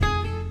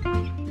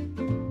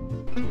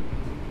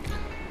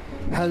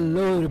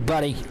Hello,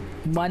 everybody.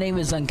 My name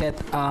is Ankit,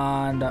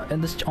 and in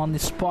this on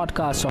this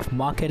podcast of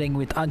Marketing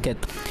with Ankit,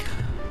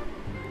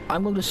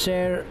 I'm going to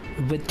share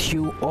with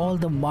you all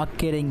the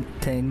marketing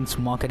things,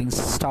 marketing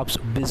stuffs,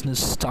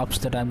 business stuffs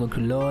that I'm going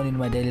to learn in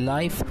my daily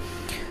life,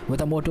 with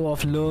a motto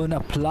of learn,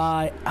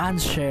 apply, and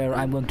share.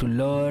 I'm going to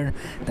learn,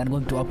 then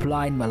going to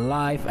apply in my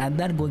life, and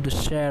then going to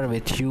share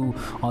with you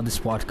on this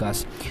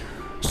podcast.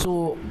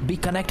 So be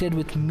connected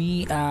with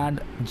me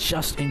and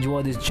just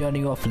enjoy this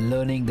journey of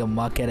learning the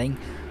marketing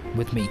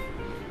with me.